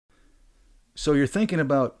So you're thinking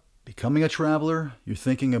about becoming a traveler. You're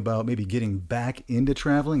thinking about maybe getting back into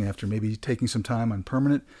traveling after maybe taking some time on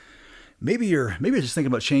permanent. Maybe you're just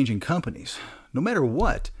thinking about changing companies. No matter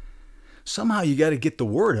what, somehow you got to get the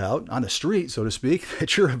word out on the street, so to speak,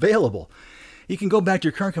 that you're available. You can go back to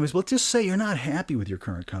your current companies, but let's just say you're not happy with your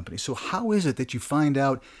current company. So how is it that you find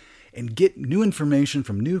out and get new information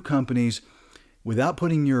from new companies without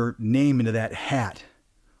putting your name into that hat,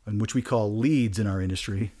 in which we call leads in our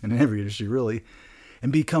industry, and in every industry really,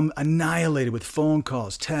 and become annihilated with phone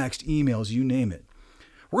calls, text, emails, you name it?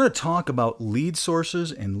 We're going to talk about lead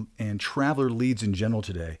sources and traveler leads in general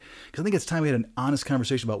today, because I think it's time we had an honest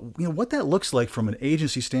conversation about what that looks like from an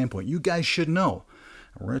agency standpoint. You guys should know.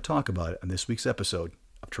 And we're going to talk about it on this week's episode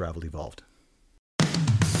of Travel Evolved.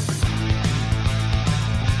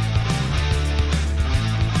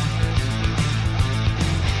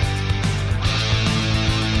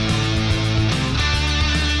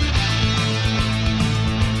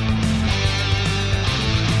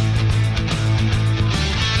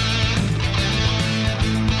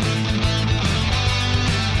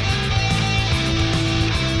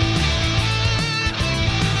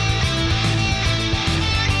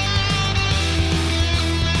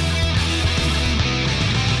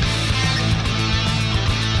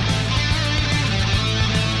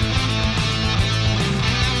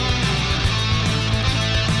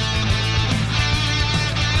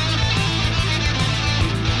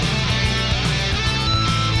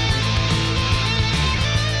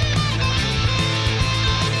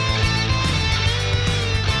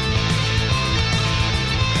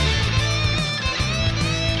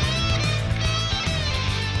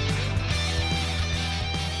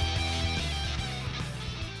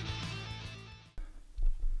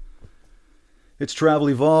 It's Travel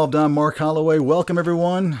Evolved. I'm Mark Holloway. Welcome,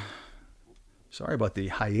 everyone. Sorry about the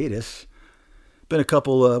hiatus. Been a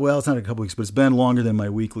couple, it's not a couple weeks, but it's been longer than my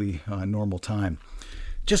weekly normal time.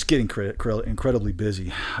 Just getting incredibly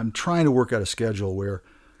busy. I'm trying to work out a schedule where,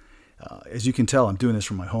 as you can tell, I'm doing this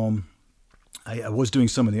from my home. I was doing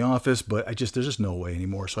some in the office, but there's just no way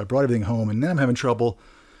anymore. So I brought everything home, and then I'm having trouble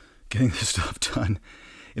getting this stuff done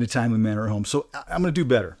in a timely manner at home. So I'm going to do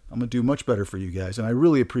better. I'm going to do much better for you guys, and I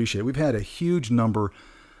really appreciate it. We've had a huge number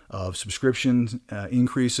of subscription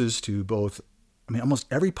increases to almost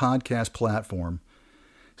every podcast platform.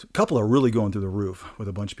 A couple are really going through the roof with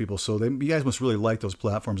a bunch of people, so you guys must really like those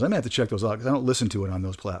platforms. I may have to check those out because I don't listen to it on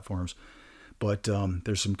those platforms, but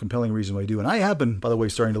there's some compelling reason why I do. And I have been, by the way,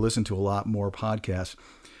 starting to listen to a lot more podcasts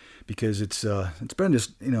because it's been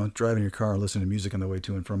just driving your car and listening to music on the way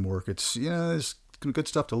to and from work. It's there's good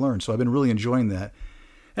stuff to learn. So I've been really enjoying that.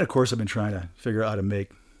 And of course, I've been trying to figure out how to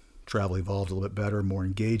make Travel Evolved a little bit better, more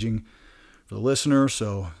engaging for the listener.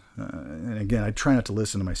 So, and again, I try not to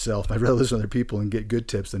listen to myself. I'd rather listen to other people and get good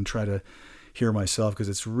tips than try to hear myself, because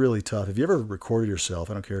it's really tough. If you ever recorded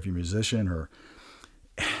yourself, I don't care if you're a musician or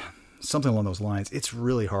something along those lines, it's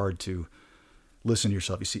really hard to listen to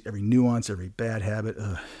yourself. You see every nuance, every bad habit.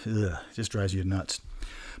 It just drives you nuts.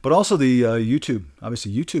 But also the YouTube.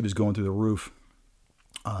 Obviously, YouTube is going through the roof.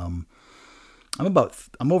 I'm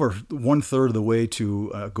over 1/3 of the way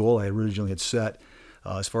to a goal I originally had set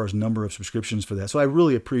as far as number of subscriptions for that. So I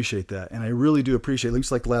really appreciate that. And I really do appreciate, at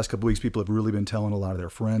least like the last couple of weeks, people have really been telling a lot of their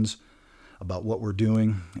friends about what we're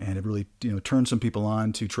doing. And it really, turned some people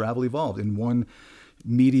on to Travel Evolved in one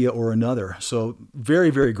media or another. So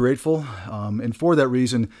very, very grateful. And for that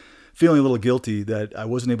reason, feeling a little guilty that I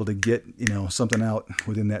wasn't able to get, something out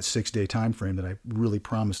within that 6-day time frame that I really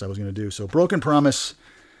promised I was going to do. So broken promise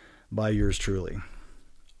by yours truly.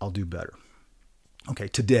 I'll do better. Okay,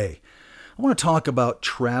 today I want to talk about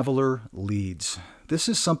traveler leads. This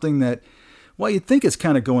is something that, you'd think it's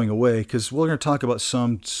kind of going away, because we're going to talk about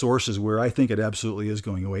some sources where I think it absolutely is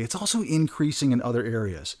going away. It's also increasing in other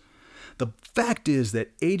areas. The fact is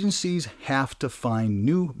that agencies have to find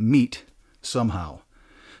new meat somehow.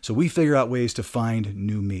 So we figure out ways to find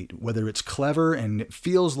new meat, whether it's clever and it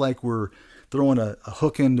feels like we're throwing a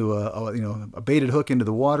hook into a baited hook into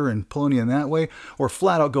the water and pulling you in that way, or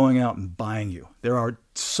flat out going out and buying you. There are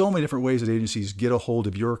so many different ways that agencies get a hold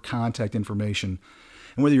of your contact information,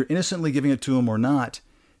 and whether you're innocently giving it to them or not,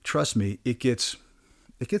 trust me, it gets,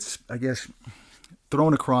 I guess,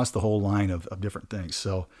 thrown across the whole line of different things.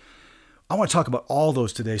 So I want to talk about all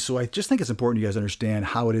those today. So I just think it's important you guys understand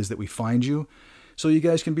how it is that we find you, so you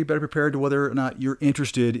guys can be better prepared to whether or not you're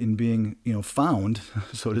interested in being, found,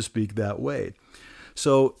 so to speak, that way.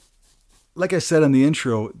 So, like I said in the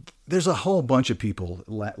intro, there's a whole bunch of people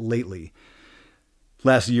lately,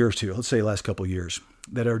 last year or two, let's say last couple of years,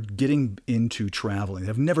 that are getting into traveling.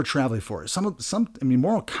 They've never traveled before.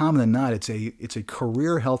 More common than not, it's a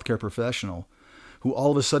career healthcare professional who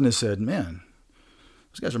all of a sudden has said, man,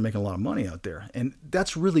 those guys are making a lot of money out there. And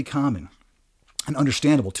that's really common and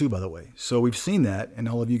understandable too, by the way. So we've seen that, and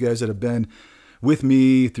all of you guys that have been with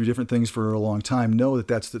me through different things for a long time know that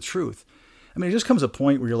that's the truth. I mean, it just comes a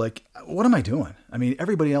point where you're like, what am I doing? I mean,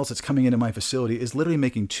 everybody else that's coming into my facility is literally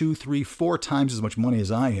making 2, 3, 4 times as much money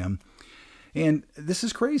as I am. And this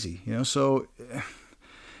is crazy, so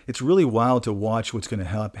it's really wild to watch what's going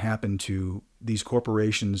to happen to these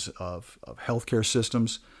corporations of healthcare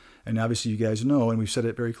systems. And obviously you guys know, and we've said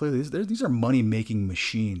it very clearly, these are money-making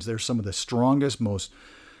machines. They're some of the strongest, most,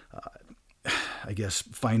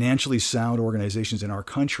 financially sound organizations in our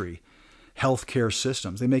country. Healthcare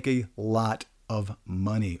systems. They make a lot of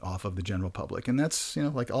money off of the general public. And that's,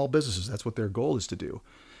 like all businesses, that's what their goal is to do.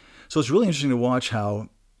 So it's really interesting to watch how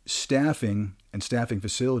staffing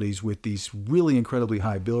facilities with these really incredibly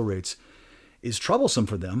high bill rates is troublesome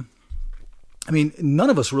for them. I mean, none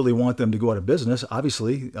of us really want them to go out of business.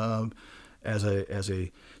 Obviously, as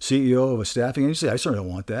a CEO of a staffing agency, I certainly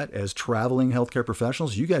don't want that. As traveling healthcare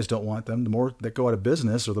professionals, you guys don't want them. The more that go out of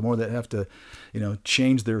business, or the more that have to,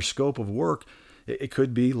 change their scope of work, it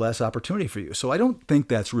could be less opportunity for you. So I don't think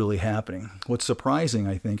that's really happening. What's surprising,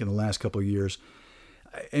 I think, in the last couple of years,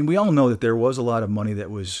 and we all know that there was a lot of money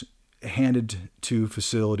that was handed to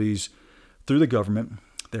facilities through the government.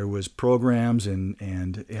 There was programs, and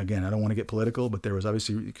again, I don't want to get political, but there was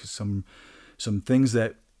obviously some things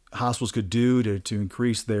that hospitals could do to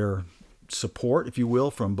increase their support, if you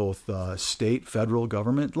will, from both state, federal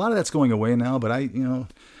government. A lot of that's going away now, but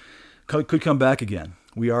could come back again.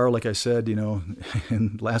 We are, like I said,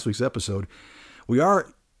 in last week's episode, we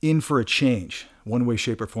are in for a change, one way,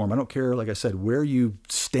 shape, or form. I don't care, like I said, where you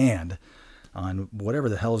stand on whatever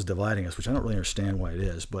the hell is dividing us, which I don't really understand why it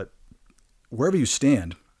is, but wherever you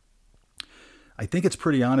stand, I think it's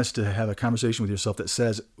pretty honest to have a conversation with yourself that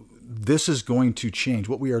says, this is going to change.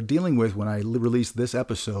 What we are dealing with when I release this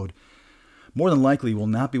episode, more than likely will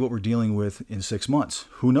not be what we're dealing with in 6 months.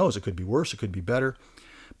 Who knows? It could be worse. It could be better.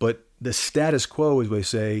 But the status quo, as we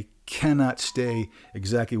say, cannot stay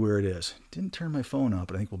exactly where it is. Didn't turn my phone on,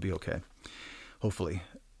 but I think we'll be okay. Hopefully.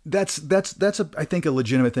 That's I think a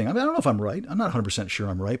legitimate thing. I mean, I don't know if I'm right. I'm not 100% sure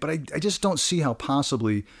I'm right, but I just don't see how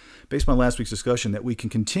possibly, based on last week's discussion, that we can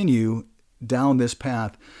continue down this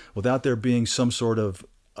path without there being some sort of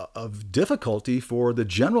difficulty for the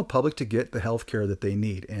general public to get the health care that they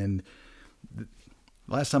need. And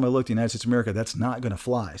last time I looked, the United States of America, that's not going to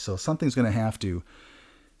fly. So something's going to have to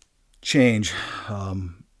change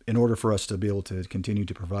in order for us to be able to continue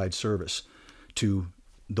to provide service to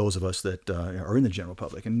those of us that are in the general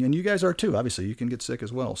public. And you guys are too. Obviously, you can get sick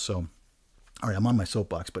as well. So, all right, I'm on my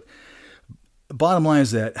soapbox. But bottom line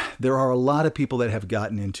is that there are a lot of people that have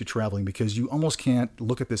gotten into traveling because you almost can't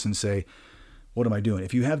look at this and say, what am I doing?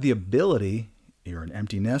 If you have the ability, you're an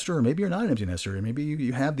empty nester, or maybe you're not an empty nester, or maybe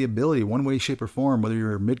you have the ability, one way, shape, or form, whether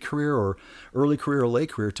you're mid-career or early career or late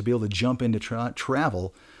career, to be able to jump into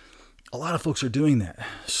travel. A lot of folks are doing that.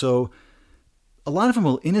 So a lot of them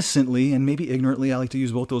will innocently and maybe ignorantly, I like to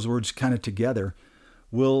use both those words kind of together,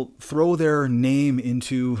 will throw their name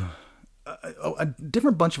into a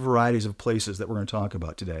different bunch of varieties of places that we're going to talk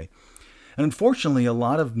about today. And unfortunately, a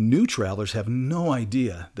lot of new travelers have no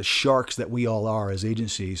idea the sharks that we all are as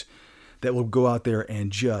agencies that will go out there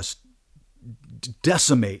and just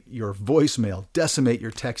decimate your voicemail, decimate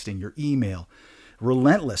your texting, your email,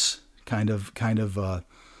 relentless kind of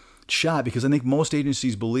shot, because I think most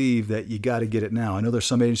agencies believe that you got to get it now. I know there's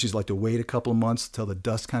some agencies like to wait a couple of months till the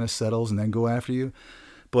dust kind of settles and then go after you.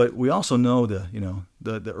 But we also know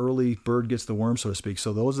the early bird gets the worm, so to speak.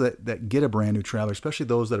 So those that get a brand new traveler, especially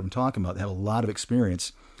those that I'm talking about, that have a lot of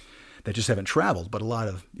experience, that just haven't traveled, but a lot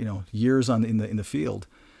of years in the field,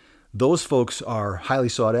 those folks are highly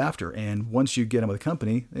sought after. And once you get them with a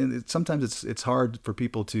company, sometimes it's hard for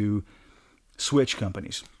people to switch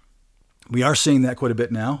companies. We are seeing that quite a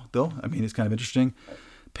bit now, though. I mean, it's kind of interesting.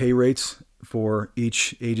 Pay rates for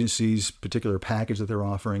each agency's particular package that they're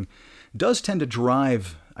offering does tend to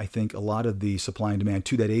drive, I think, a lot of the supply and demand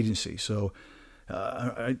to that agency. So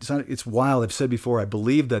it's wild. I've said before, I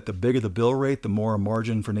believe that the bigger the bill rate, the more a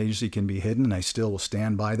margin for an agency can be hidden, and I still will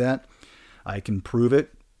stand by that. I can prove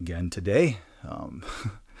it again today.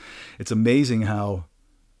 It's amazing how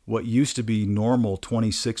what used to be normal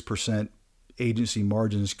 26% agency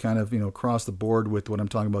margins kind of, across the board with what I'm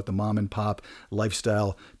talking about, the mom and pop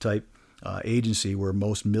lifestyle type agency where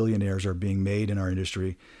most millionaires are being made in our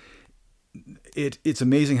industry. It's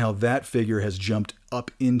amazing how that figure has jumped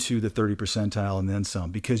up into the 30 percentile and then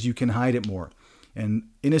some, because you can hide it more. And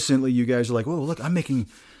innocently, you guys are like, "Whoa, look, I'm making,"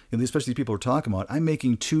 especially people are talking about, "I'm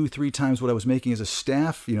making 2-3 times what I was making as a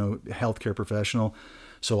staff, healthcare professional.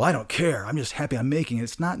 So I don't care. I'm just happy I'm making it."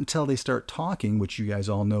 It's not until they start talking, which you guys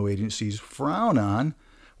all know agencies frown on,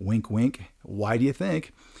 wink, wink. Why do you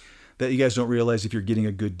think? That you guys don't realize if you're getting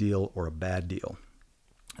a good deal or a bad deal.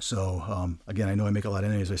 So again, I know I make a lot of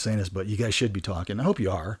enemies by saying this, but you guys should be talking. I hope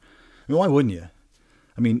you are. I mean, why wouldn't you?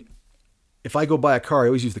 I mean, if I go buy a car, I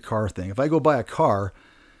always use the car thing. If I go buy a car,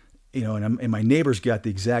 and my neighbor's got the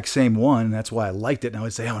exact same one, and that's why I liked it, and I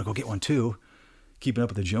would say, I want to go get one too, keeping up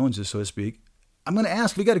with the Joneses, so to speak. I'm going to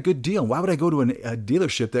ask if we got a good deal. Why would I go to a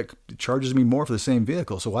dealership that charges me more for the same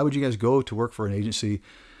vehicle? So why would you guys go to work for an agency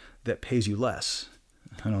that pays you less?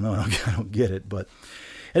 I don't know. I don't get it. But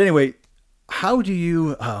anyway, how do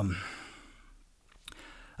you, I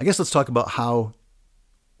guess let's talk about how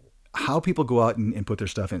people go out and put their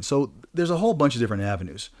stuff in. So there's a whole bunch of different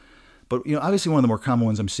avenues. But obviously one of the more common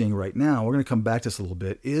ones I'm seeing right now, we're going to come back to this a little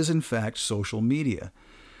bit, is in fact social media.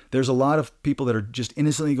 There's a lot of people that are just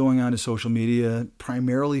innocently going on to social media,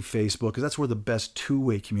 primarily Facebook, because that's where the best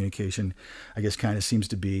two-way communication, I guess, kind of seems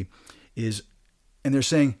to be, and they're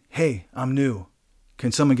saying, "Hey, I'm new.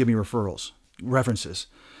 Can someone give me references?"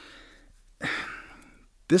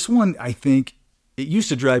 This one, I think, it used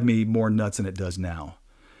to drive me more nuts than it does now.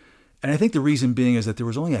 And I think the reason being is that there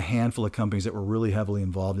was only a handful of companies that were really heavily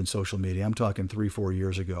involved in social media. I'm talking 3-4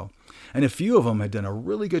 years ago. And a few of them had done a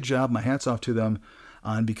really good job, my hat's off to them,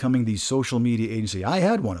 on becoming the social media agency. I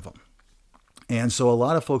had one of them. And so a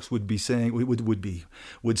lot of folks would be saying,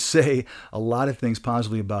 would say a lot of things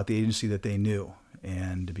positively about the agency that they knew.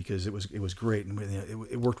 And because it was great and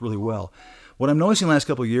it worked really well. What I'm noticing the last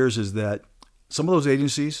couple of years is that some of those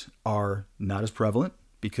agencies are not as prevalent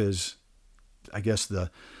because I guess the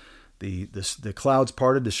clouds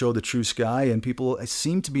parted to show the true sky, and people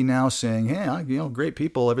seem to be now saying, "Hey, great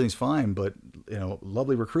people, everything's fine, but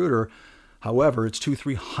lovely recruiter. However, it's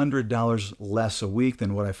 $200-300 less a week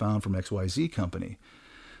than what I found from XYZ company."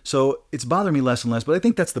 So it's bothering me less and less, but I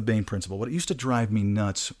think that's the main principle. What used to drive me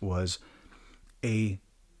nuts was a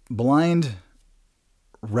blind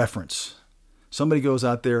reference. Somebody goes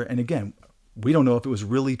out there, and again, we don't know if it was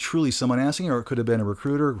really truly someone asking, or it could have been a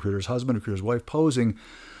recruiter's husband, recruiter's wife posing,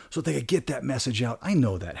 so they could get that message out. I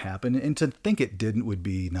know that happened, and to think it didn't would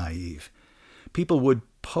be naive. People would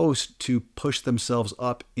post to push themselves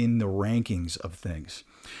up in the rankings of things.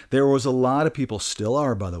 There was a lot of people, still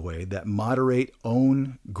are by the way, that moderate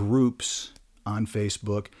own groups on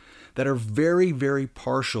Facebook that are very, very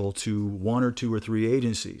partial to 1 or 2 or 3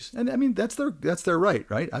 agencies. And I mean, that's their right?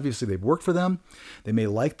 Obviously they've worked for them. They may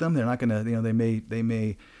like them. They're not going to, they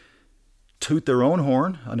may toot their own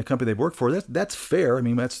horn on the company they've worked for. That's fair. I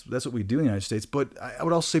mean, that's what we do in the United States. But I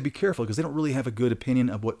would also say be careful, because they don't really have a good opinion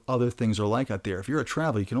of what other things are like out there. If you're a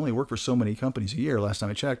traveler, you can only work for so many companies a year. Last time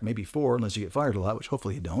I checked, maybe 4, unless you get fired a lot, which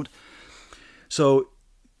hopefully you don't. So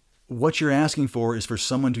what you're asking for is for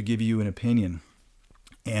someone to give you an opinion.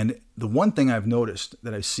 And the one thing I've noticed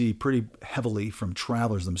that I see pretty heavily from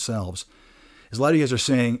travelers themselves is a lot of you guys are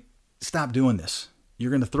saying, stop doing this.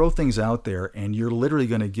 You're going to throw things out there, and you're literally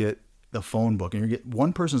going to get the phone book, and you get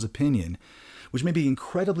one person's opinion, which may be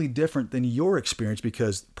incredibly different than your experience,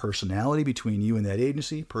 because personality between you and that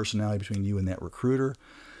agency, personality between you and that recruiter.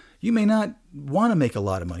 You may not want to make a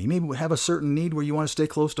lot of money. You may have a certain need where you want to stay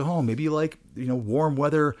close to home. Maybe you like, warm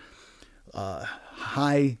weather,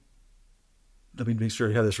 high, let me make sure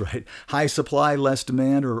I have this right, high supply, less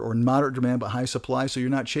demand, or moderate demand, but high supply, so you're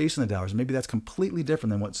not chasing the dollars. Maybe that's completely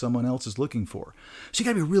different than what someone else is looking for. So you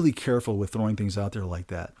got to be really careful with throwing things out there like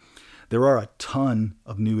that. There are a ton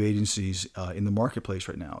of new agencies in the marketplace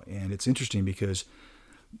right now. And it's interesting because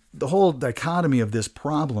the whole dichotomy of this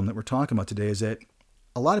problem that we're talking about today is that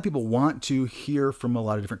a lot of people want to hear from a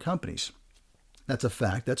lot of different companies. That's a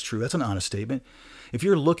fact. That's true. That's an honest statement. If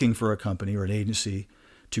you're looking for a company or an agency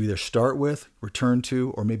to either start with, return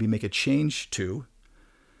to, or maybe make a change to,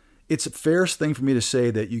 it's a fairest thing for me to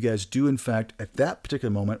say that you guys do, in fact, at that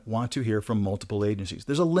particular moment, want to hear from multiple agencies.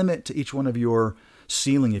 There's a limit to each one of your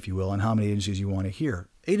ceiling, if you will, on how many agencies you want to hear.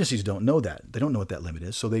 Agencies don't know that. They don't know what that limit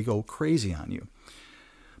is, so they go crazy on you.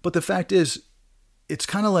 But the fact is, it's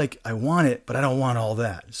kind of like, I want it, but I don't want all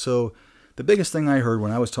that. So the biggest thing I heard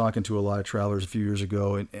when I was talking to a lot of travelers a few years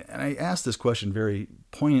ago, and I asked this question very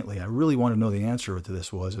poignantly, I really want to know the answer to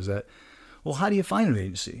this is that, well, how do you find an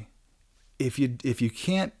agency? If you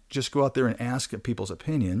can't just go out there and ask people's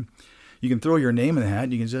opinion, you can throw your name in the hat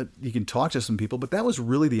and you can talk to some people. But that was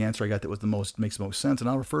really the answer I got that makes the most sense. And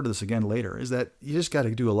I'll refer to this again later, is that you just got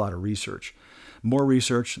to do a lot of research. More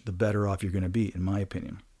research, the better off you're going to be, in my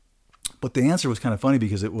opinion. But the answer was kind of funny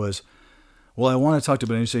because it was, Well, I want to talk to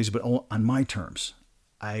an agency, but on my terms.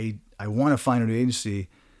 I want to find an agency,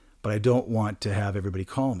 but I don't want to have everybody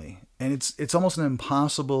call me. And it's almost an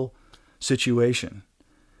impossible situation.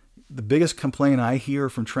 The biggest complaint I hear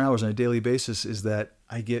from travelers on a daily basis is that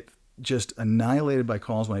I get just annihilated by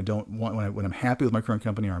calls when I don't want when I'm happy with my current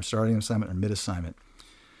company, or I'm starting an assignment or mid assignment.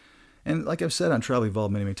 And like I've said on Travel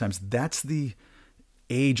Evolved many times, that's the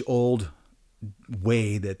age-old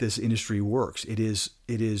way that this industry works. It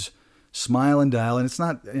is smile and dial, and it's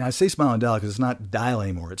not. I say smile and dial because it's not dial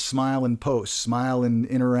anymore. It's smile and post, smile and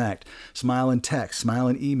interact, smile and text, smile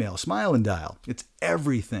and email, smile and dial. It's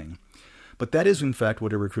everything. But that is, in fact,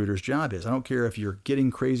 what a recruiter's job is. I don't care if you're getting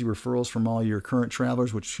crazy referrals from all your current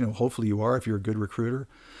travelers, which hopefully you are if you're a good recruiter.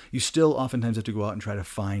 You still oftentimes have to go out and try to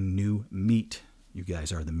find new meat. You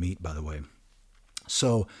guys are the meat, by the way.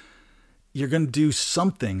 So you're going to do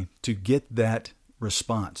something to get that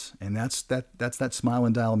response, and that's that smile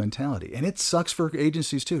and dial mentality. And it sucks for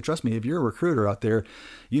agencies too. Trust me, if you're a recruiter out there,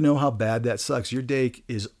 you know how bad that sucks. Your day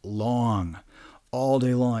is long. All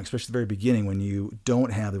day long, especially at the very beginning when you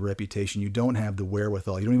don't have the reputation, you don't have the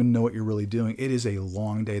wherewithal, you don't even know what you're really doing. It is a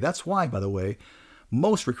long day. That's why, by the way,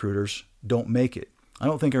 most recruiters don't make it. I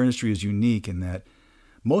don't think our industry is unique in that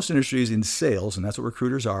most industries in sales, and that's what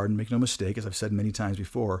recruiters are, and make no mistake, as I've said many times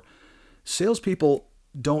before, salespeople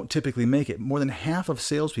don't typically make it. More than half of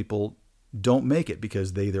salespeople don't make it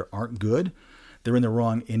because they either aren't good, they're in the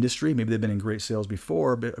wrong industry. Maybe they've been in great sales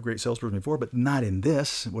before, a great salesperson before, but not in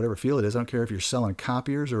this, whatever field it is. I don't care if you're selling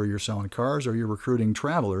copiers or you're selling cars or you're recruiting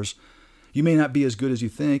travelers. You may not be as good as you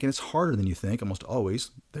think, and it's harder than you think, almost always.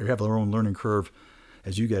 They have their own learning curve,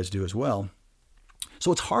 as you guys do as well.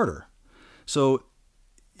 So it's harder. So,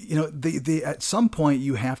 they at some point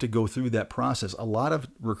you have to go through that process. A lot of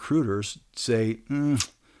recruiters say,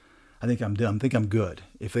 I think I'm done. I think I'm good.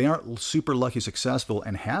 If they aren't super lucky, successful,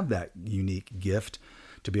 and have that unique gift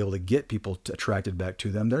to be able to get people attracted back to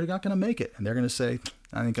them, they're not going to make it. And they're going to say,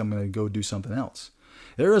 I think I'm going to go do something else.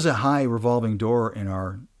 There is a high revolving door in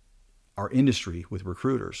our industry with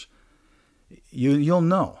recruiters. You'll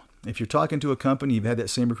know. If you're talking to a company, you've had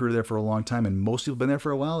that same recruiter there for a long time, and most people have been there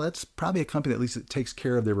for a while, that's probably a company that at least takes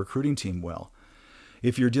care of their recruiting team well.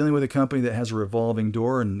 If you're dealing with a company that has a revolving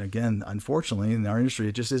door, and again, unfortunately, in our industry,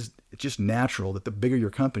 it's just natural that the bigger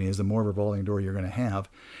your company is, the more revolving door you're going to have.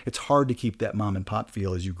 It's hard to keep that mom and pop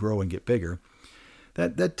feel as you grow and get bigger.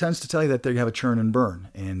 That tends to tell you that they have a churn and burn,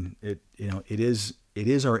 and it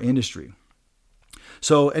is our industry.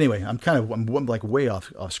 So anyway, I'm like way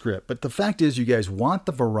off script, but the fact is, you guys want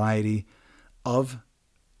the variety of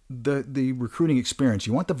the recruiting experience.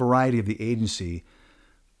 You want the variety of the agency,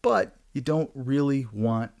 but you don't really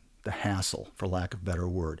want the hassle, for lack of a better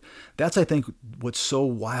word. That's, I think, what's so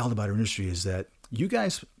wild about our industry is that you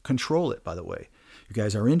guys control it, by the way. You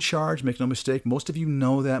guys are in charge, make no mistake. Most of you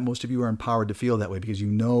know that. Most of you are empowered to feel that way because you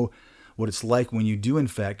know what it's like when you do, in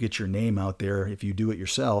fact, get your name out there, if you do it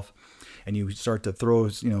yourself, and you start to throw,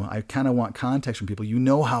 I kind of want context from people. You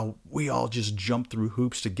know how we all just jump through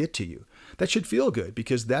hoops to get to you. That should feel good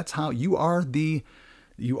because that's how you are the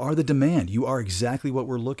demand. You are exactly what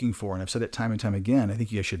we're looking for. And I've said it time and time again. I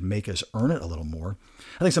think you guys should make us earn it a little more.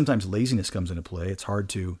 I think sometimes laziness comes into play. It's hard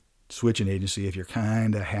to switch an agency if you're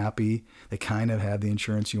kind of happy. They kind of have the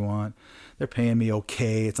insurance you want. They're paying me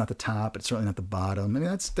okay. It's not the top. It's certainly not the bottom. I mean,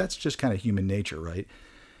 that's just kind of human nature, right?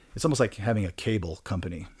 It's almost like having a cable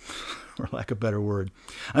company, for lack of a better word.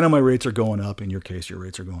 I know my rates are going up. In your case, your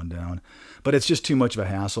rates are going down. But it's just too much of a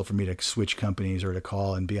hassle for me to switch companies or to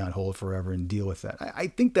call and be on hold forever and deal with that. I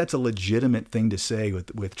think that's a legitimate thing to say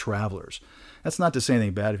with travelers. That's not to say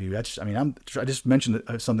anything bad of you. I just mentioned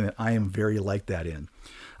something that I am very like that in.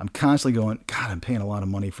 I'm constantly going, God, I'm paying a lot of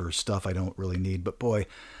money for stuff I don't really need. But boy,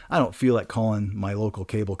 I don't feel like calling my local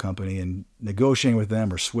cable company and negotiating with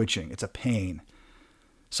them or switching. It's a pain.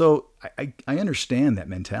 So I understand that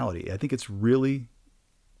mentality. I think it's really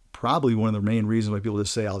probably one of the main reasons why people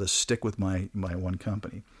just say, I'll just stick with my one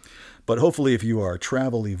company. But hopefully if you are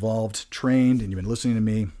travel evolved, trained, and you've been listening to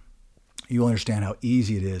me, you'll understand how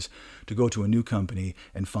easy it is to go to a new company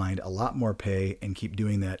and find a lot more pay and keep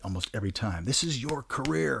doing that almost every time. This is your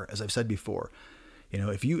career, as I've said before.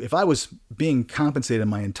 If I was being compensated,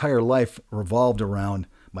 my entire life revolved around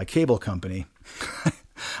my cable company,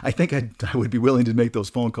 I think I would be willing to make those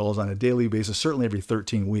phone calls on a daily basis, certainly every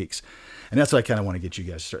 13 weeks. And that's what I kind of want to get you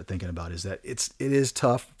guys to start thinking about, is that it is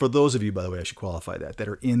tough for those of you, by the way, I should qualify that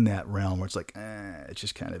are in that realm where it's like, it's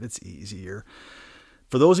just it's easier.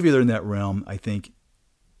 For those of you that are in that realm, I think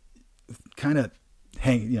kind of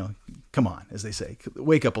come on, as they say,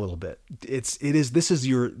 wake up a little bit. This is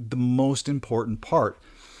the most important part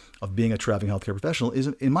of being a traveling healthcare professional is,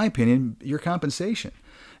 in my opinion, your compensation.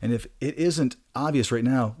 And if it isn't obvious right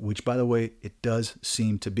now, which, by the way, it does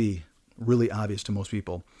seem to be really obvious to most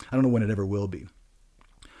people, I don't know when it ever will be.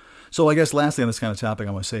 So I guess lastly on this kind of topic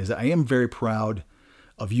I want to say is that I am very proud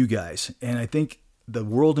of you guys. And I think the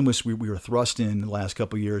world in which we were thrust in the last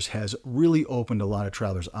couple of years has really opened a lot of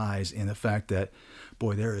travelers' eyes in the fact that,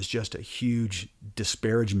 boy, there is just a huge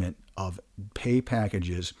disparagement of pay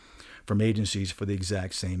packages from agencies for the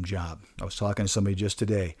exact same job. I was talking to somebody just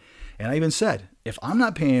today, and I even said, if I'm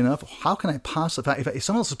not paying enough, how can I possibly, if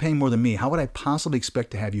someone else is paying more than me, how would I possibly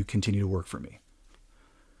expect to have you continue to work for me?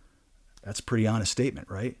 That's a pretty honest statement,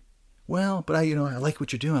 right? Well, but I like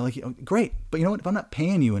what you're doing. I like you. Great. But you know what? If I'm not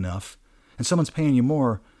paying you enough and someone's paying you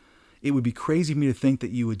more, it would be crazy for me to think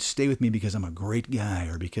that you would stay with me because I'm a great guy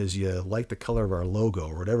or because you like the color of our logo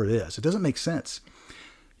or whatever it is. It doesn't make sense.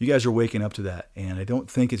 You guys are waking up to that. And I don't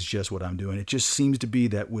think it's just what I'm doing. It just seems to be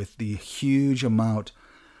that with the huge amount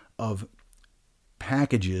of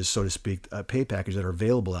packages, so to speak, pay packages that are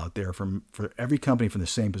available out there for every company from the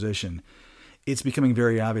same position, it's becoming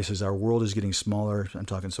very obvious as our world is getting smaller. I'm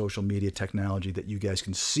talking social media, technology, that you guys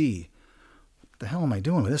can see, what the hell am I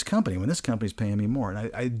doing with this company when this company's paying me more?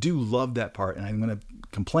 And I do love that part, and I'm going to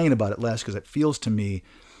complain about it less because it feels to me,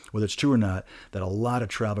 whether it's true or not, that a lot of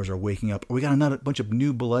travelers are waking up. We got another bunch of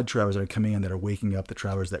new blood travelers that are coming in that are waking up the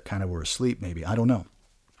travelers that kind of were asleep maybe. I don't know.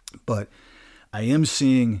 But I am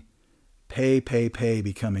seeing pay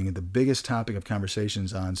becoming the biggest topic of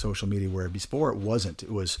conversations on social media, where before it wasn't.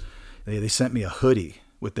 It was... They sent me a hoodie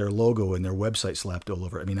with their logo and their website slapped all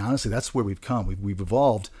over it. I mean, honestly, that's where we've come. We've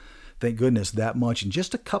evolved, thank goodness, that much in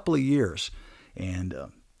just a couple of years. And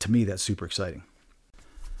to me, that's super exciting.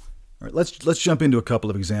 All right, let's jump into a couple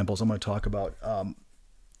of examples I'm going to talk about.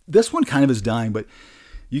 This one kind of is dying, but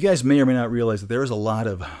you guys may or may not realize that there is a lot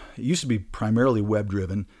of, it used to be primarily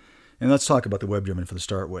web-driven. And let's talk about the web-driven for the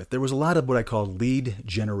start with. There was a lot of what I call lead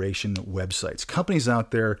generation websites. Companies out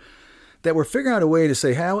there that we're figuring out a way to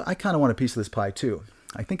say, hey, I kind of want a piece of this pie too.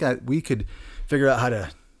 I think we could figure out how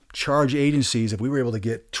to charge agencies if we were able to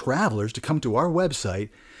get travelers to come to our website,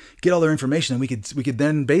 get all their information, and we could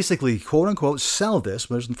then basically, quote unquote, sell this,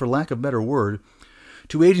 for lack of a better word,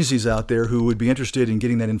 to agencies out there who would be interested in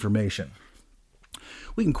getting that information.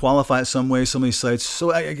 We can qualify it some way, some of these sites. So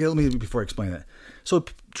let me, before I explain that. So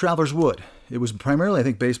travelers would. It was primarily, I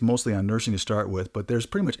think, based mostly on nursing to start with, but there's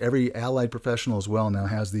pretty much every allied professional as well now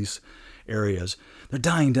has these areas. They're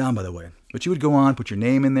dying down, by the way. But you would go on, put your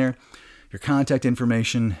name in there, your contact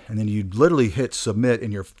information, and then you'd literally hit submit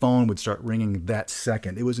and your phone would start ringing that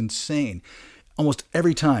second. It was insane. Almost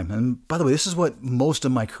every time. And by the way, this is what most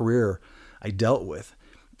of my career I dealt with.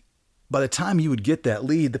 By the time you would get that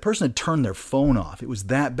lead, the person had turned their phone off. It was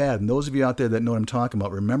that bad. And those of you out there that know what I'm talking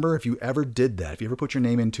about, remember, if you ever did that, if you ever put your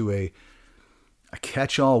name into a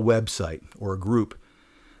catch-all website or a group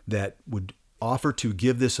that would offer to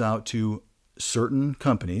give this out to certain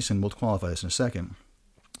companies, and we'll qualify this in a second,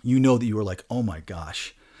 you know that you were like, oh my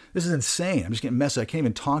gosh, this is insane. I'm just getting messages. I can't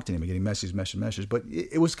even talk to anybody, getting messages. But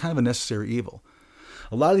it was kind of a necessary evil.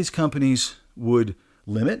 A lot of these companies would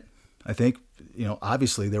limit. I think,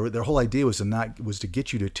 obviously their whole idea was to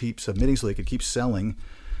get you to keep submitting so they could keep selling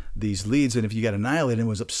these leads. And if you got annihilated and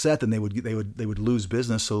was upset, then they would lose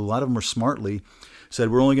business. So a lot of them were smartly said,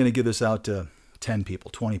 we're only going to give this out to 10 people,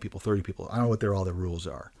 20 people, 30 people. I don't know what all the rules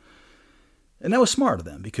are. And that was smart of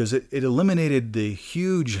them because it eliminated the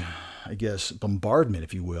huge, I guess, bombardment,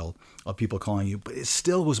 if you will, of people calling you. But it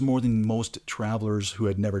still was more than most travelers who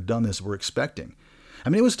had never done this were expecting. I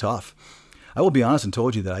mean, it was tough. I will be honest and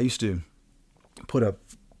told you that I used to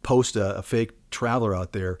post a fake traveler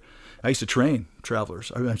out there. I used to train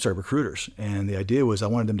recruiters. And the idea was I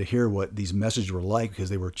wanted them to hear what these messages were like because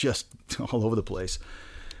they were just all over the place.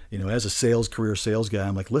 As a career sales guy,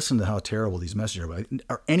 I'm like, listen to how terrible these messages are.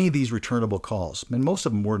 Are any of these returnable calls? And most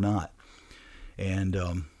of them were not. And,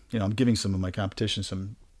 I'm giving some of my competition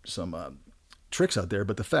some tricks out there.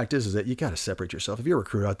 But the fact is that you got to separate yourself. If you're a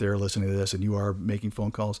recruiter out there listening to this and you are making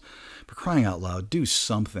phone calls, for crying out loud, do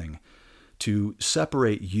something to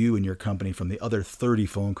separate you and your company from the other 30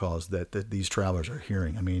 phone calls that these travelers are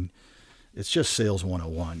hearing. I mean, it's just sales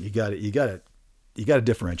 101. You got to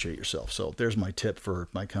differentiate yourself. So there's my tip for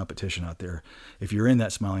my competition out there. If you're in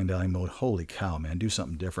that smiling dying mode, holy cow, man, do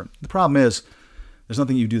something different. The problem is there's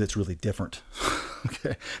nothing you do that's really different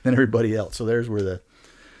okay, than everybody else. So there's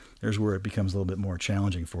where it becomes a little bit more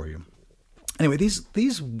challenging for you. Anyway, these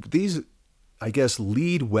I guess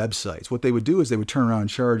lead websites, what they would do is they would turn around and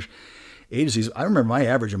charge agencies, I remember my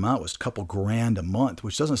average amount was a couple grand a month,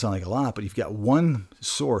 which doesn't sound like a lot, but you've got one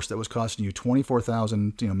source that was costing you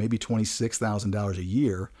 $24,000, maybe $26,000 a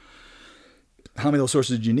year. How many of those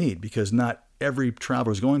sources did you need? Because not every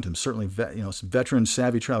traveler is going to them. Certainly, some veteran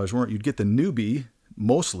savvy travelers weren't. You'd get the newbie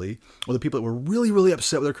mostly, or the people that were really, really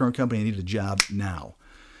upset with their current company and needed a job now.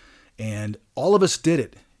 And all of us did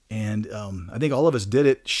it. And I think all of us did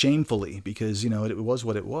it shamefully because, it was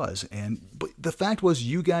what it was. But the fact was,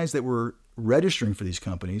 you guys that were registering for these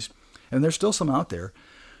companies, and there's still some out there,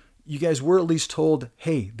 you guys were at least told,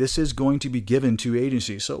 hey, this is going to be given to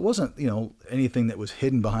agencies. So it wasn't, anything that was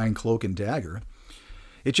hidden behind cloak and dagger.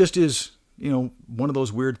 It just is, one of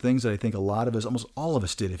those weird things that I think a lot of us, almost all of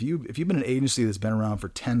us did. If you've been an agency that's been around for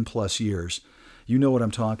 10 plus years, you know what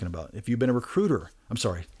I'm talking about. If you've been a recruiter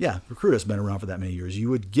has been around for that many years, you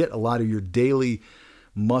would get a lot of your daily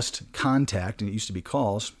must contact, and it used to be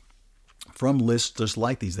calls, from lists just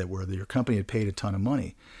like these that your company had paid a ton of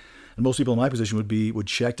money. And most people in my position would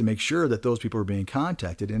check to make sure that those people were being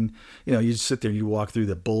contacted. And, you'd sit there and you'd walk through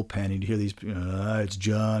the bullpen and you'd hear these, it's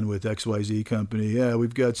John with XYZ company. Yeah,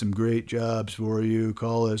 we've got some great jobs for you.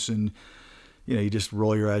 Call us. And, you just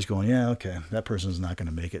roll your eyes going, yeah, okay, that person's not going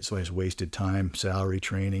to make it. So I just wasted time, salary,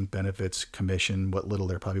 training, benefits, commission, what little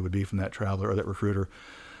there probably would be from that traveler or that recruiter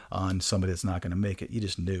on somebody that's not going to make it. You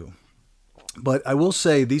just knew. But I will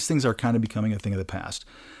say these things are kind of becoming a thing of the past.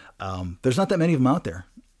 There's not that many of them out there.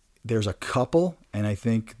 There's a couple, and I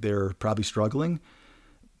think they're probably struggling.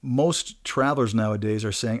 Most travelers nowadays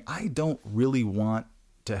are saying, I don't really want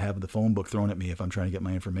to have the phone book thrown at me if I'm trying to get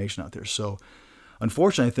my information out there. So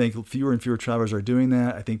unfortunately, I think fewer and fewer travelers are doing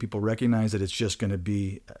that. I think people recognize that it's just going to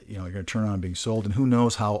be, you're going to turn on being sold, and who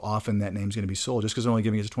knows how often that name's going to be sold. Just because they're only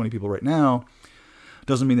giving it to 20 people right now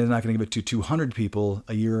doesn't mean they're not going to give it to 200 people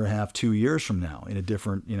a year and a half, 2 years from now in a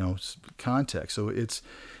different, context. So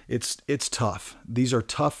it's tough. These are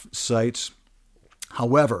tough sites.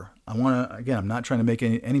 However, I'm not trying to make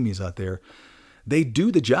any enemies out there. They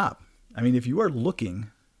do the job. I mean, if you are looking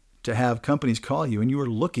to have companies call you and you are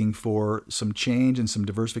looking for some change and some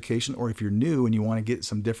diversification, or if you're new and you want to get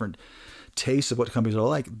some different tastes of what companies are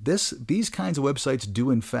like, these kinds of websites do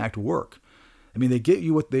in fact work. I mean, they get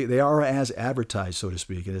you what they are as advertised, so to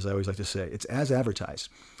speak. And as I always like to say, it's as advertised.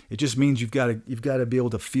 It just means you've got to be able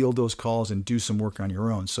to field those calls and do some work on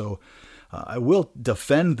your own. So I will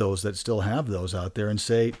defend those that still have those out there and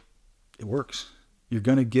say it works. You're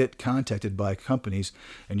going to get contacted by companies,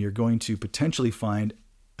 and you're going to potentially find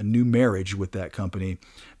a new marriage with that company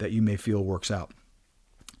that you may feel works out.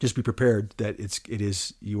 Just be prepared that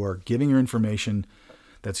you are giving your information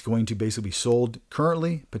that's going to basically be sold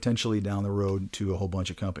currently, potentially down the road to a whole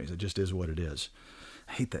bunch of companies. It just is what it is.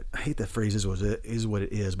 I hate that phrase is what it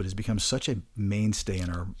is, but it's become such a mainstay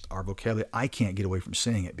in our vocabulary. I can't get away from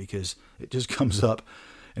saying it because it just comes up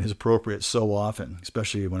and is appropriate so often,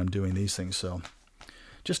 especially when I'm doing these things. So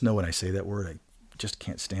just know when I say that word, I just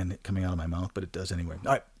can't stand it coming out of my mouth, but it does anyway.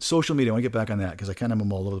 All right, social media. I want to get back on that because I kind of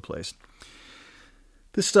am all over the place.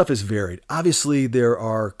 This stuff is varied. Obviously, there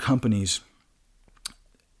are companies.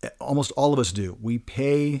 Almost all of us do. We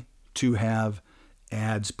pay to have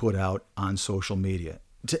ads put out on social media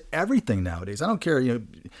to everything nowadays. I don't care,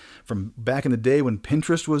 from back in the day when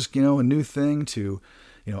Pinterest was, a new thing to,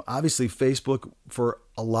 obviously Facebook for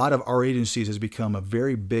a lot of our agencies has become a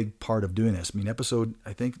very big part of doing this. I mean, episode,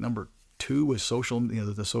 I think number 2 was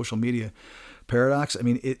the social media paradox. I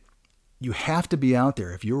mean, you have to be out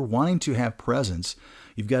there. If you're wanting to have presence,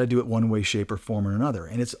 you've got to do it one way, shape, or form or another.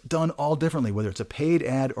 And it's done all differently, whether it's a paid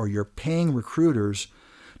ad or you're paying recruiters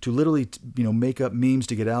to literally, make up memes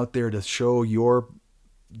to get out there to show your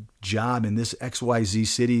job in this XYZ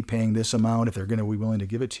city, paying this amount if they're going to be willing to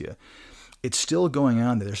give it to you. It's still going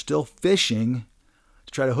on there. They're still fishing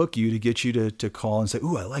to try to hook you to get you to call and say,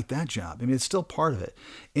 ooh, I like that job. I mean, it's still part of it.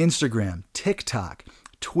 Instagram, TikTok,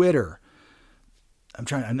 Twitter. I'm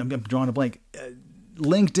drawing a blank.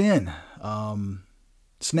 LinkedIn,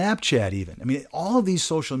 Snapchat even. I mean, all of these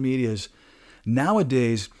social medias,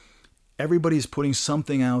 nowadays, everybody's putting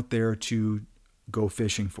something out there to go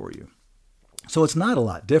fishing for you. So it's not a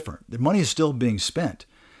lot different. The money is still being spent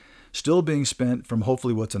from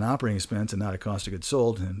hopefully what's an operating expense and not a cost of goods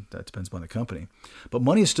sold, and that depends upon the company. But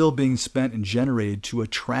money is still being spent and generated to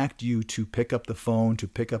attract you to pick up the phone, to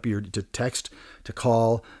text, to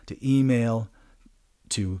call, to email,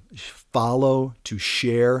 to follow, to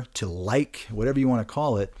share, to like, whatever you want to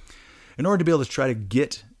call it, in order to be able to try to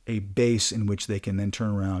get a base in which they can then turn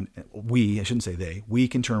around. We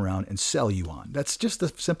can turn around and sell you on. That's just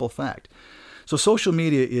the simple fact. So social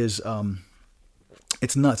media is,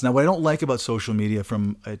 it's nuts. Now, what I don't like about social media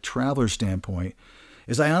from a traveler standpoint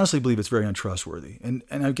is I honestly believe it's very untrustworthy. And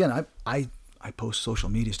again, I post social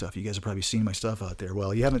media stuff. You guys have probably seen my stuff out there.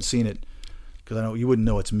 Well, you haven't seen it because I know you wouldn't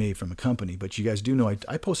know it's me from a company, but you guys do know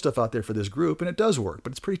I post stuff out there for this group, and it does work,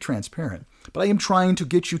 but it's pretty transparent. But I am trying to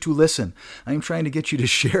get you to listen. I am trying to get you to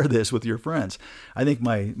share this with your friends. I think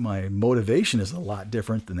my motivation is a lot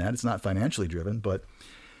different than that. It's not financially driven, but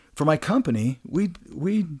for my company, we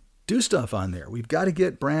do stuff on there. We've got to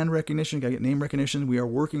get brand recognition, got to get name recognition. We are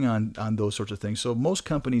working on those sorts of things. So most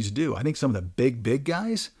companies do. I think some of the big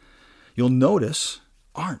guys, you'll notice,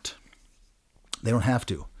 aren't. They don't have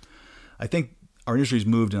to. I think our industry's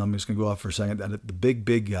moved, and I'm just going to go off for a second, that the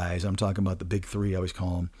big guys, I'm talking about the big three, I always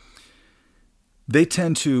call them, they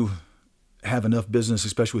tend to have enough business,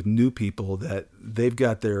 especially with new people, that they've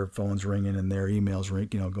got their phones ringing and their emails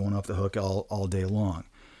going off the hook all day long.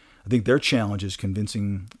 I think their challenge is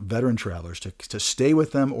convincing veteran travelers to stay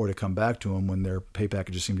with them or to come back to them when their pay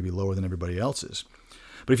packages seem to be lower than everybody else's.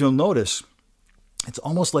 But if you'll notice, it's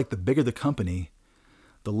almost like the bigger the company,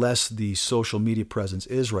 the less the social media presence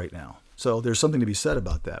is right now. So there's something to be said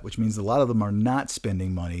about that, which means a lot of them are not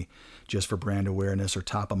spending money just for brand awareness or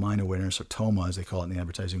top of mind awareness, or TOMA, as they call it in the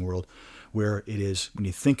advertising world, where it is, when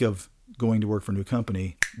you think of going to work for a new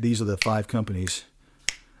company, these are the 5 companies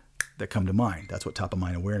that come to mind. That's what top of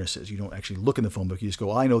mind awareness is. You don't actually look in the phone book. You just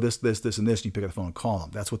go, I know this, and this, and you pick up the phone and call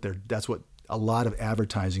them. That's what a lot of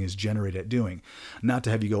advertising is generated at doing. Not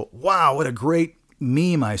to have you go, wow, what a great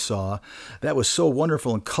meme I saw. That was so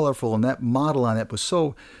wonderful and colorful, and that model on it was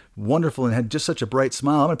so wonderful and had just such a bright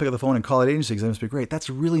smile. I'm going to pick up the phone and call it agency because that must be great. That's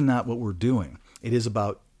really not what we're doing. It is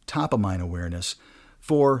about top of mind awareness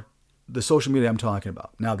for the social media I'm talking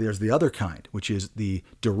about. Now, there's the other kind, which is the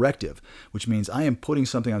directive, which means I am putting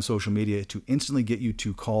something on social media to instantly get you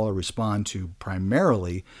to call or respond to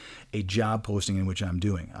primarily a job posting in which I'm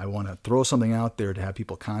doing. I want to throw something out there to have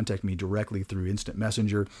people contact me directly through instant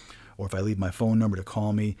messenger, or if I leave my phone number to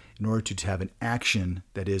call me, in order to have an action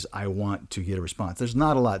that is, I want to get a response. There's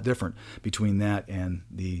not a lot different between that and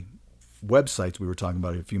the websites we were talking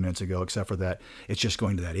about a few minutes ago, except for that it's just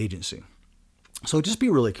going to that agency. So just be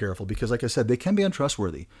really careful because, like I said, they can be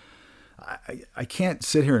untrustworthy. I can't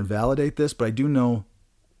sit here and validate this, but I do know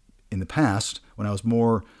in the past, when I was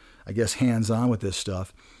more, I guess, hands-on with this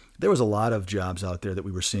stuff, there was a lot of jobs out there that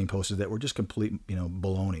we were seeing posted that were just complete,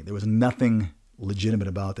 baloney. There was nothing legitimate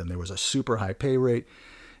about them. There was a super high pay rate.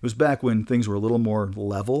 It was back when things were a little more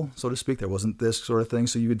level, so to speak. There wasn't this sort of thing.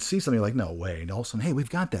 So you would see something like, no way. And all of a sudden, hey, we've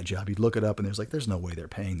got that job. You'd look it up and there's no way they're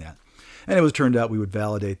paying that. And it turned out we would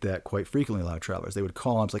validate that quite frequently. A lot of travelers, they would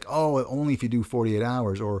call. It's like, oh, only if you do 48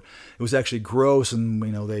 hours, or it was actually gross, and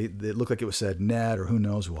it looked like it was said net, or who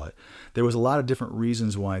knows what. There was a lot of different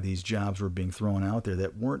reasons why these jobs were being thrown out there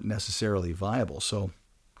that weren't necessarily viable. So,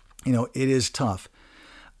 it is tough.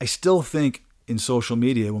 I still think in social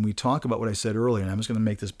media, when we talk about what I said earlier, and I'm just going to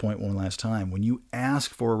make this point one last time, when you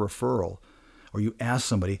ask for a referral, or you ask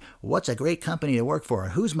somebody, what's a great company to work for?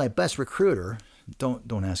 Who's my best recruiter?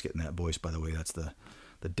 Don't ask it in that voice, by the way. That's the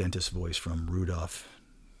dentist voice from Rudolph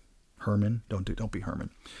Herman. Don't be Herman.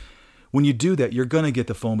 When you do that, you're going to get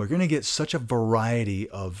the phone book. You're going to get such a variety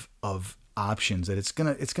of options that it's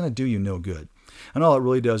gonna do you no good. And all it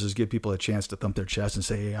really does is give people a chance to thump their chest and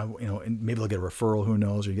say, hey, and maybe they'll get a referral, who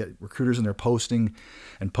knows, or you get recruiters in there posting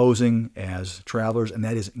and posing as travelers. And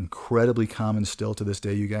that is incredibly common still to this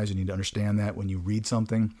day, you guys. You need to understand that when you read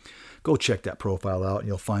something, go check that profile out and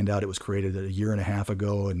you'll find out it was created a year and a half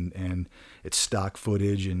ago and it's stock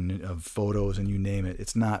footage and of photos and you name it.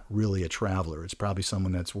 It's not really a traveler. It's probably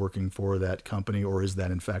someone that's working for that company, or is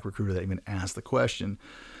that in fact recruiter that even asked the question.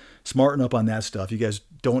 Smarten up on that stuff. You guys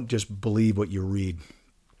don't just believe what you read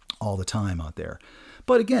all the time out there.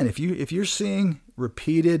 But again, if you're seeing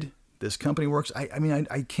repeated, this company works,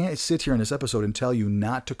 I can't sit here in this episode and tell you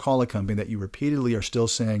not to call a company that you repeatedly are still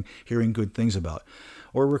hearing good things about,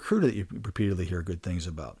 or a recruiter that you repeatedly hear good things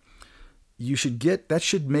about. That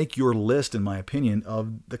should make your list, in my opinion,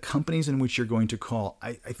 of the companies in which you're going to call.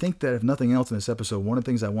 I think that if nothing else in this episode, one of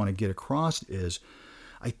the things I want to get across is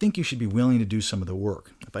I think you should be willing to do some of the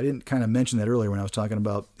work. If I didn't kind of mention that earlier when I was talking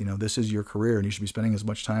about, this is your career and you should be spending as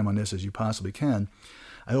much time on this as you possibly can,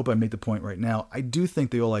 I hope I made the point right now. I do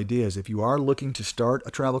think the whole idea is if you are looking to start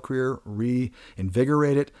a travel career,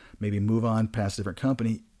 reinvigorate it, maybe move on past a different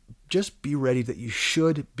company, just be ready that you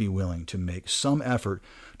should be willing to make some effort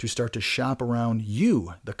to start to shop around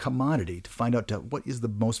you, the commodity, to find out what is the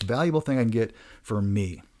most valuable thing I can get for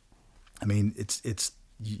me. I mean,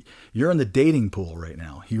 you're in the dating pool right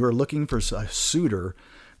now. You are looking for a suitor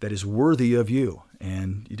that is worthy of you,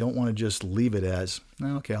 and you don't want to just leave it as,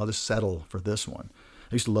 okay, I'll just settle for this one.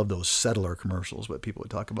 I used to love those settler commercials, what people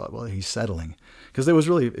would talk about. Well, he's settling, because it was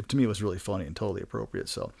really, to me, it was really funny and totally appropriate.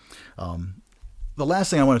 So, the last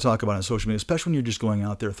thing I want to talk about on social media, especially when you're just going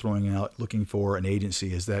out there throwing out looking for an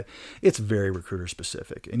agency, is that it's very recruiter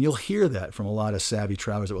specific. And you'll hear that from a lot of savvy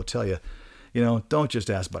travelers that will tell you, don't just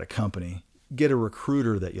ask about a company. Get a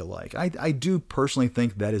recruiter that you like. I do personally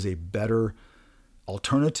think that is a better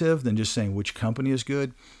alternative than just saying which company is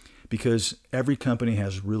good, because every company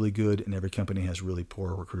has really good and every company has really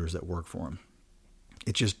poor recruiters that work for them.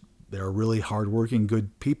 It's just, there are really hardworking,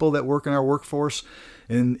 good people that work in our workforce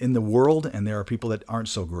in the world, and there are people that aren't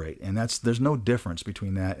so great. And there's no difference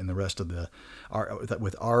between that and the rest of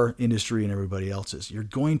with our industry and everybody else's. You're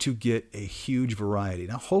going to get a huge variety.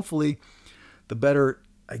 Now, hopefully, the better,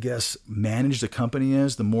 I guess, managed a company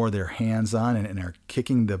is, the more they're hands-on and are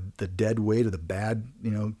kicking the dead weight of the bad,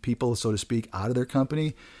 people, so to speak, out of their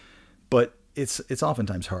company. But it's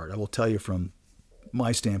oftentimes hard. I will tell you from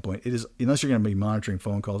my standpoint, it is, unless you're going to be monitoring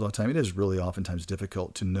phone calls all the time, it is really oftentimes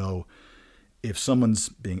difficult to know if someone's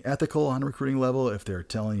being ethical on a recruiting level, if they're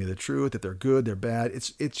telling you the truth, if they're good, they're bad.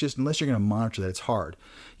 It's just, unless you're going to monitor that, it's hard.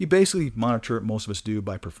 You basically monitor it, most of us do,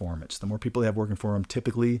 by performance. The more people they have working for them,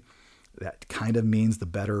 typically, that kind of means the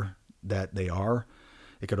better that they are.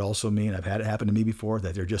 It could also mean, I've had it happen to me before,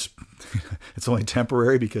 that they're just, it's only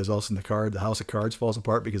temporary, because all of a sudden the house of cards falls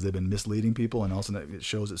apart because they've been misleading people, and all of a sudden it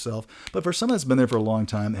shows itself. But for someone that's been there for a long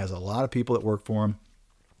time, has a lot of people that work for them,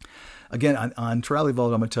 again, on Travel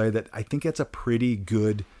Evolved, I'm going to tell you that I think that's a pretty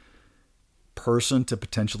good person to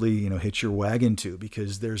potentially, hitch your wagon to,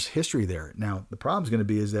 because there's history there. Now, the problem is going to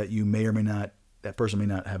be is that you may or may not, that person may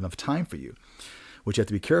not have enough time for you. Which you have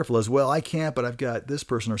to be careful as, well, I can't, but I've got this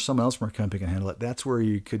person or someone else from our company can handle it. That's where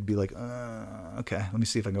you could be like, okay, let me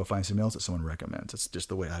see if I can go find something else that someone recommends. It's just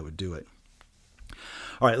the way I would do it.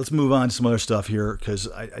 All right, let's move on to some other stuff here, because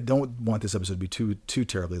I don't want this episode to be too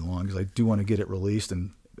terribly long, because I do want to get it released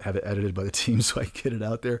and have it edited by the team so I get it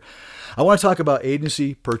out there. I want to talk about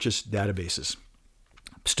agency purchase databases.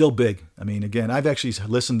 Still big. I mean, again, I've actually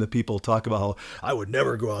listened to people talk about how I would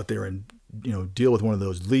never go out there and deal with one of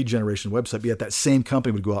those lead generation websites, but yet that same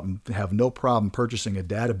company would go out and have no problem purchasing a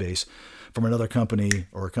database from another company,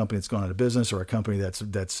 or a company that's gone out of business, or a company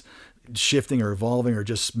that's shifting or evolving, or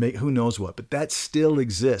just who knows what. But that still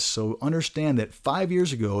exists. So understand that 5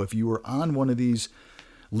 years ago, if you were on one of these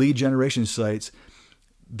lead generation sites,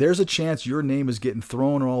 there's a chance your name is getting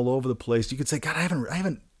thrown all over the place. You could say, God, I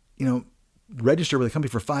haven't registered with a company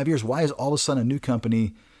for 5 years. Why is all of a sudden a new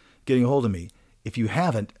company getting a hold of me? If you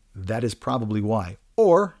haven't, that is probably why.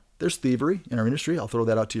 Or there's thievery in our industry. I'll throw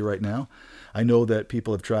that out to you right now. I know that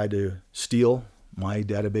people have tried to steal my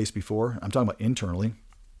database before. I'm talking about internally.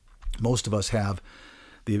 Most of us have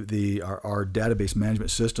our database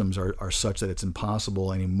management systems are such that it's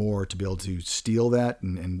impossible anymore to be able to steal that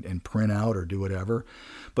and print out or do whatever.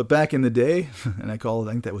 But back in the day, and I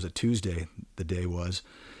think that was a Tuesday, the day was,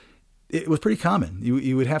 it was pretty common.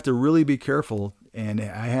 You would have to really be careful. And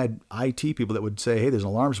I had IT people that would say, hey, there's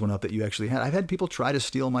alarms went up that you actually had. I've had people try to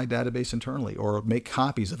steal my database internally, or make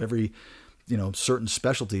copies of every, certain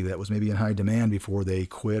specialty that was maybe in high demand before they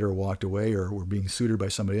quit or walked away or were being suited by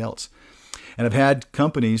somebody else. And I've had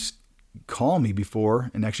companies call me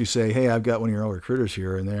before and actually say, hey, I've got one of your old recruiters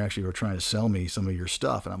here, and they actually were trying to sell me some of your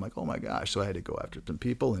stuff. And I'm like, oh my gosh. So I had to go after some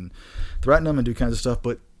people and threaten them and do kinds of stuff,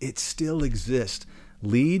 but it still exists.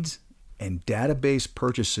 Leads and database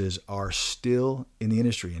purchases are still in the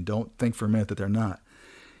industry, and don't think for a minute that they're not.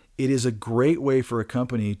 It is a great way for a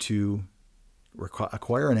company to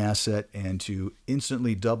acquire an asset and to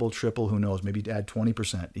instantly double, triple, who knows, maybe add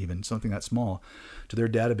 20%, even something that small, to their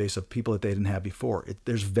database of people that they didn't have before.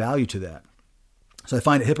 There's value to that. So I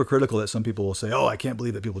find it hypocritical that some people will say, oh, I can't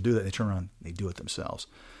believe that people do that. And they turn around and they do it themselves.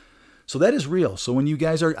 So that is real. So when you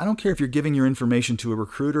guys I don't care if you're giving your information to a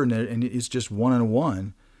recruiter and it's just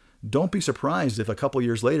one-on-one. Don't be surprised if a couple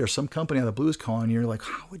years later, some company out of the blue is calling you. You're like,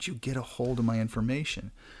 how would you get a hold of my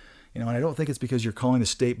information? And I don't think it's because you're calling the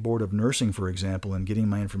State Board of Nursing, for example, and getting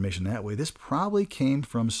my information that way. This probably came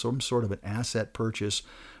from some sort of an asset purchase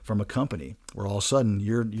from a company where all of a sudden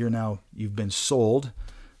you've been sold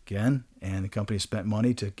again, and the company spent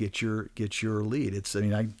money to get your lead.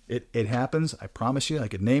 It happens. I promise you. I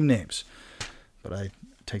could name names, but I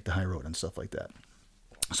take the high road and stuff like that.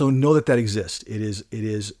 So know that exists. It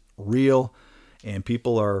is real, and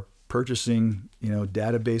people are purchasing,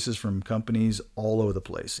 databases from companies all over the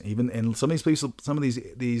place. And some of these places, some of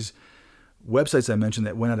these websites I mentioned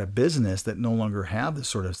that went out of business that no longer have this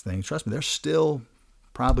sort of thing. Trust me, there's still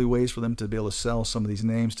probably ways for them to be able to sell some of these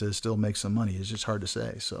names to still make some money. It's just hard to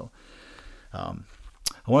say. So, I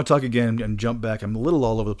want to talk again and jump back. I'm a little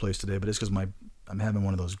all over the place today, but it's because I'm having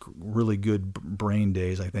one of those really good brain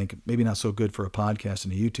days. I think maybe not so good for a podcast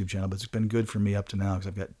and a YouTube channel, but it's been good for me up to now because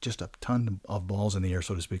I've got just a ton of balls in the air,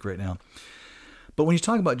 so to speak, right now. But when you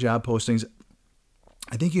talk about job postings,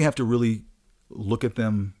 I think you have to really look at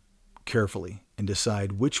them carefully and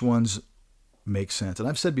decide which ones make sense. And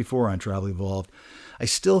I've said before on Travel Evolved, I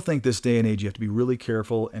still think this day and age you have to be really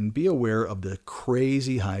careful and be aware of the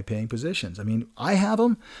crazy high-paying positions. I mean, I have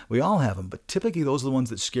them, we all have them, but typically those are the ones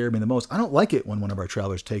that scare me the most. I don't like it when one of our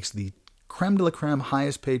travelers takes the creme de la creme,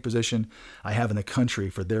 highest paid position I have in the country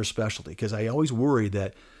for their specialty, because I always worry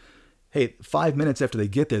that, hey, 5 minutes after they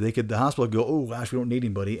get there, the hospital could go, oh gosh, we don't need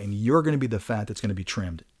anybody, and you're going to be the fat that's going to be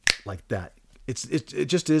trimmed like that. It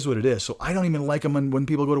just is what it is. So I don't even like them when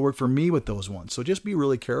people go to work for me with those ones. So just be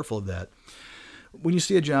really careful of that. When you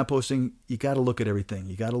see a job posting, you got to look at everything.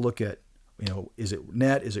 You got to look at, is it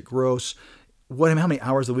net? Is it gross? How many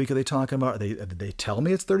hours a week are they talking about? Did they tell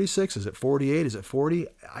me it's 36? Is it 48? Is it 40?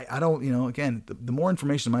 I don't, again, the more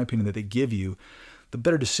information, in my opinion, that they give you, the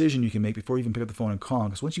better decision you can make before you even pick up the phone and call them.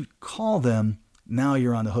 Because once you call them, now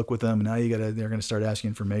you're on the hook with them. And now they're going to start asking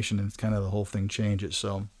information, and it's kind of the whole thing changes.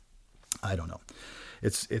 So I don't know.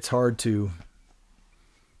 It's hard to,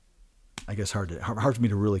 I guess, hard for me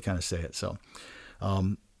to really kind of say it. So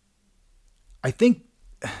I think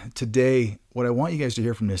today what I want you guys to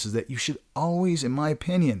hear from this is that you should always, in my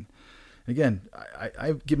opinion, again,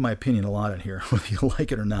 I give my opinion a lot on here, whether you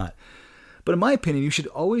like it or not, but in my opinion, you should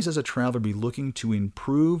always, as a traveler, be looking to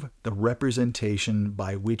improve the representation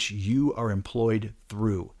by which you are employed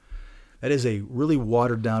through. That is a really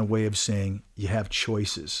watered down way of saying you have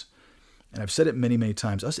choices. And I've said it many, many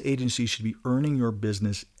times. Us agencies should be earning your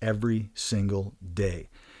business every single day.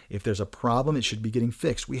 If there's a problem, it should be getting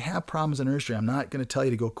fixed. We have problems in our industry. I'm not going to tell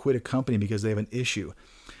you to go quit a company because they have an issue.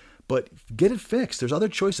 But get it fixed. There's other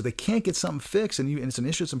choices. They can't get something fixed, and it's an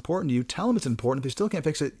issue that's important to you. Tell them it's important. If they still can't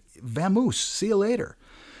fix it, vamoose. See you later.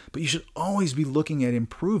 But you should always be looking at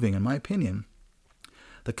improving, in my opinion,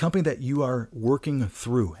 the company that you are working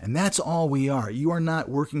through. And that's all we are. You are not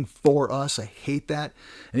working for us. I hate that.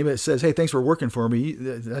 Anybody that says, hey, thanks for working for me,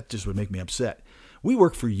 that just would make me upset. We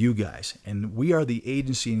work for you guys, and we are the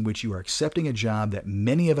agency in which you are accepting a job that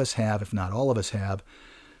many of us have, if not all of us have,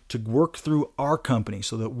 to work through our company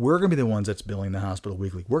so that we're going to be the ones that's billing the hospital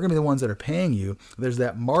weekly. We're going to be the ones that are paying you. There's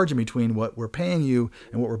that margin between what we're paying you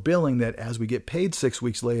and what we're billing that as we get paid 6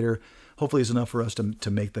 weeks later, hopefully is enough for us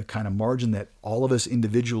to make the kind of margin that all of us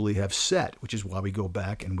individually have set, which is why we go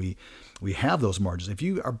back and we have those margins. If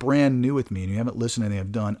you are brand new with me and you haven't listened to anything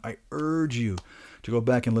I've done, I urge you to go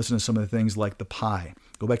back and listen to some of the things like the pie.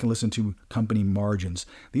 Go back and listen to company margins.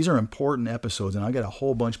 These are important episodes, and I've got a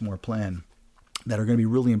whole bunch more planned that are going to be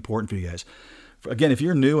really important for you guys. Again, if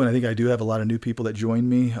you're new, and I think I do have a lot of new people that joined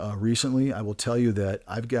me recently, I will tell you that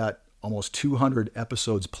I've got almost 200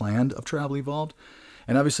 episodes planned of Travel Evolved.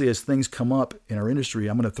 And obviously, as things come up in our industry,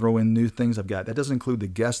 I'm going to throw in new things I've got. That doesn't include the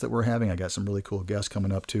guests that we're having. I got some really cool guests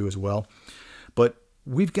coming up too as well. But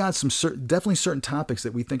we've got some definitely certain topics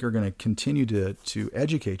that we think are going to continue to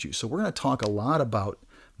educate you. So we're going to talk a lot about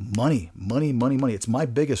money. It's my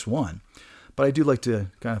biggest one. But I do like to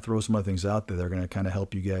kind of throw some other things out there that are going to kind of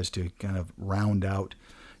help you guys to kind of round out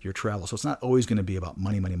your travel. So it's not always going to be about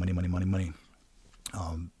money.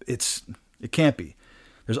 It can't be.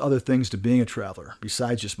 There's other things to being a traveler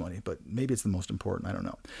besides just money, but maybe it's the most important. I don't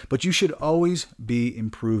know. But you should always be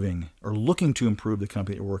improving or looking to improve the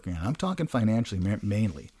company that you're working on. I'm talking financially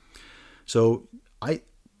mainly. So I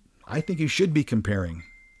think you should be comparing.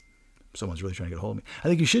 Someone's really trying to get a hold of me. I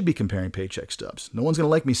think you should be comparing paycheck stubs. No one's going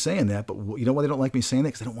to like me saying that, but you know why they don't like me saying that?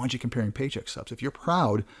 Because they don't want you comparing paycheck stubs. If you're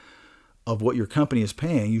proud of what your company is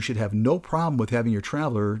paying, you should have no problem with having your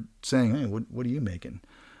traveler saying, hey, what are you making?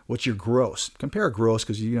 What's your gross? Compare gross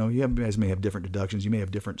because you guys may have different deductions. You may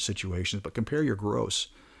have different situations, but compare your gross.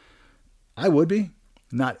 I would be.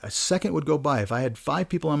 Not a second would go by. If I had 5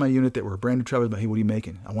 people on my unit that were brand new travelers, but hey, what are you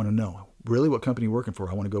making? I want to know. Really, what company are you working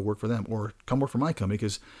for? I want to go work for them or come work for my company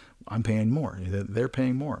because I'm paying more. They're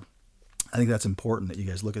paying more. I think that's important that you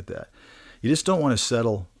guys look at that. You just don't want to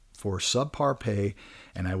settle for subpar pay.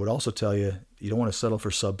 And I would also tell you, you don't want to settle for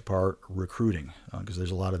subpar recruiting because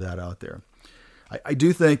there's a lot of that out there. I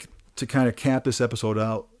do think to kind of cap this episode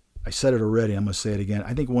out, I said it already, I'm going to say it again.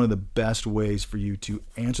 I think one of the best ways for you to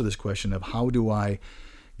answer this question of how do I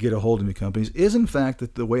get a hold of new companies is in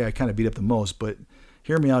fact the way I kind of beat up the most, but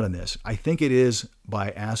hear me out on this. I think it is by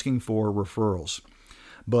asking for referrals,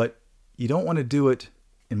 but you don't want to do it,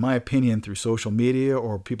 in my opinion, through social media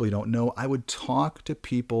or people you don't know. I would talk to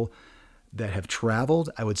people that have traveled.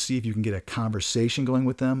 I would see if you can get a conversation going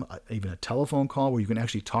with them, even a telephone call where you can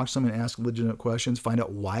actually talk to someone and ask legitimate questions, find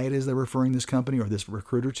out why it is they're referring this company or this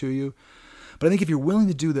recruiter to you. But I think if you're willing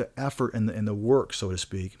to do the effort and the work, so to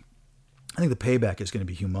speak, I think the payback is going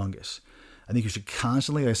to be humongous. I think you should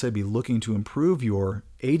constantly, like I said, be looking to improve your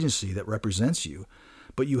agency that represents you,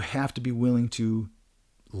 but you have to be willing to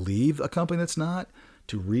leave a company that's not,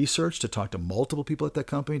 to research, to talk to multiple people at that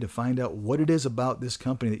company, to find out what it is about this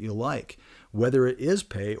company that you like, whether it is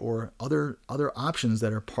pay or other options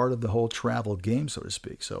that are part of the whole travel game, so to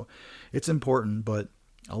speak. So it's important, but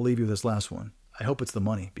I'll leave you with this last one. I hope it's the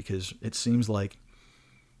money, because it seems like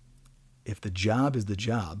if the job is the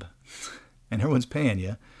job and everyone's paying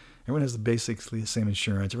you, everyone has basically the same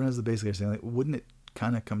insurance, everyone has the basic same, wouldn't it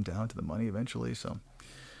kind of come down to the money eventually? So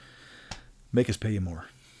make us pay you more.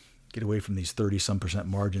 Get away from these 30-some%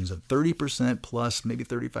 margins of 30% plus maybe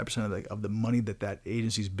 35% of the money that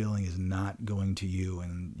agency's billing is not going to you,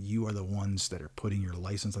 and you are the ones that are putting your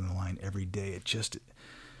license on the line every day. It's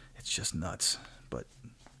just nuts. But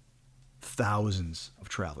thousands of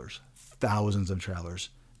travelers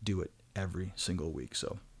do it every single week.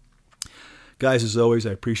 So guys, as always,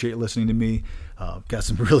 I appreciate you listening to me. Got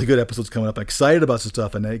some really good episodes coming up. I'm excited about some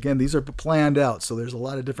stuff. And again, these are planned out, so there's a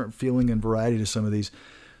lot of different feeling and variety to some of these.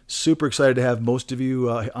 Super excited to have most of you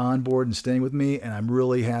on board and staying with me, and I'm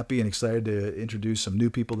really happy and excited to introduce some new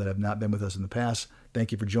people that have not been with us in the past.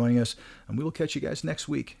 Thank you for joining us, and we will catch you guys next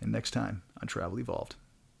week and next time on Travel Evolved.